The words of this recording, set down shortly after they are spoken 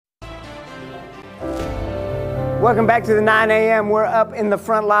Welcome back to the 9 a.m. We're up in the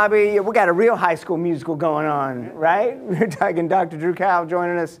front lobby. We got a real high school musical going on, right? We're talking Dr. Drew Cowell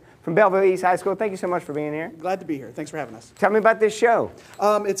joining us from Belleville East High School. Thank you so much for being here. Glad to be here. Thanks for having us. Tell me about this show.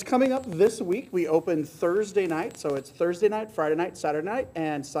 It's coming up this week. We open Thursday night, so it's Thursday night, Friday night, Saturday night,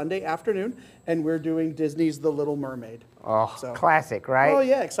 and Sunday afternoon, and we're doing Disney's The Little Mermaid. Oh, so, classic, right? Oh,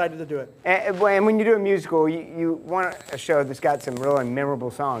 yeah, excited to do it. And when you do a musical, you want a show that's got some really memorable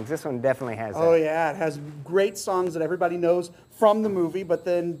songs. This one definitely has that. Oh, yeah, it has great songs that everybody knows from the movie, but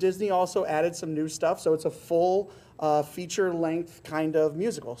then Disney also added some new stuff, so it's a full feature-length kind of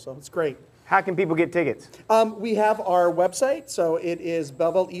musical, so it's great. How can people get tickets? We have our website, so it is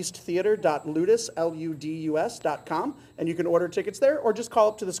BellevilleEastTheater.ludus.com, and you can order tickets there, or just call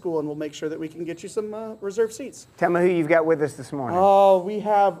up to the school, and we'll make sure that we can get you some reserved seats. Tell me who you've got with us this morning. Oh, we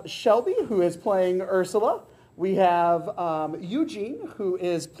have Shelby, who is playing Ursula. We have Eugene, who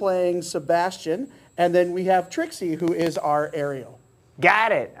is playing Sebastian, and then we have Trixie, who is our Ariel.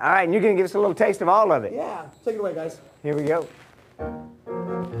 Got it. All right, and you're going to give us a little taste of all of it. Yeah, take it away, guys. Here we go.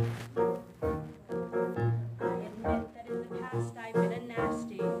 I've been a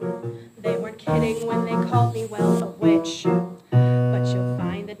nasty. They weren't kidding when they called me, well, a witch. But you'll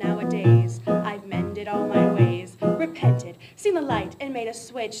find that nowadays I've mended all my ways, repented, seen the light, and made a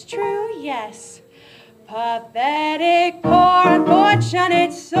switch. True, yes. Pathetic, poor,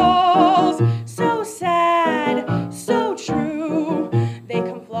 unfortunate souls. So sad, so true. They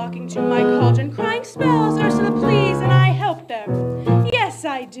come flocking to my cauldron, crying spells, Ursula, please, and I help them. Yes,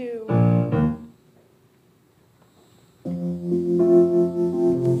 I do.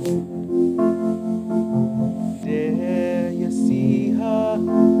 There you see her,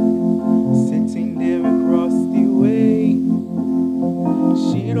 sitting there across the way.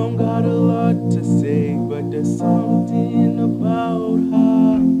 She don't got a lot to say, but there's something about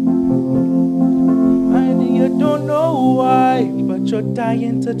her. And you don't know why, but you're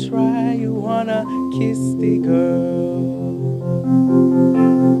dying to try. You wanna kiss the girl.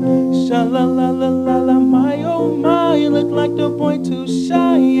 Sha-la-la-la-la-la, my oh my, you look like the boy too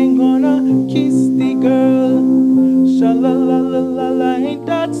shy. Ain't gonna kiss the girl. Sha-la-la-la-la-la, ain't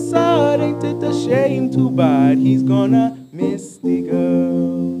that sad? Ain't it a shame? Too bad he's gonna miss the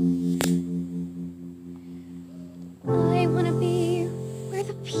girl. I wanna be where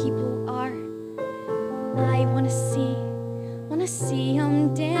the people are. I wanna see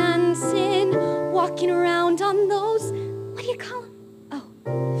 'em dancing, walking around on those, what do you call 'em? Oh,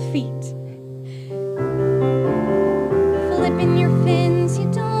 feet. Flipping your fins, you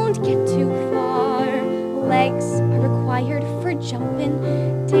don't get too far. Legs are required for jumping,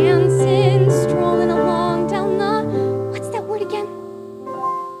 dancing, strolling along down the, what's that word again?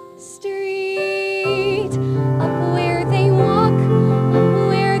 Street. Up where they walk, up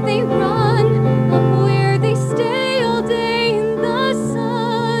where they run, up where they stay all day in the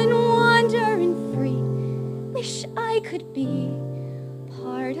sun, wandering free. Wish I could be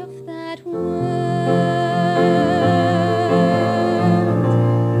part of that world.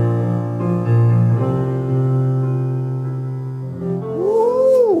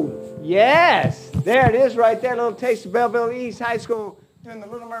 Yes, there it is right there. A little taste of Belleville East High School doing the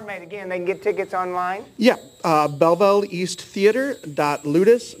Little Mermaid. Again, they can get tickets online. Yeah,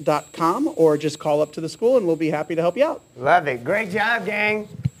 BellevilleEastTheater.ludus.com, or just call up to the school, and we'll be happy to help you out. Love it. Great job, gang.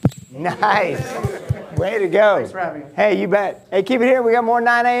 Nice. Way to go. Thanks for having me. Hey, you bet. Hey, keep it here. We got more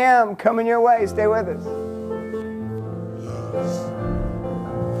 9 a.m. coming your way. Stay with us.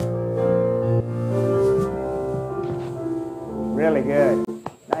 Really good.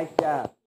 Nice job.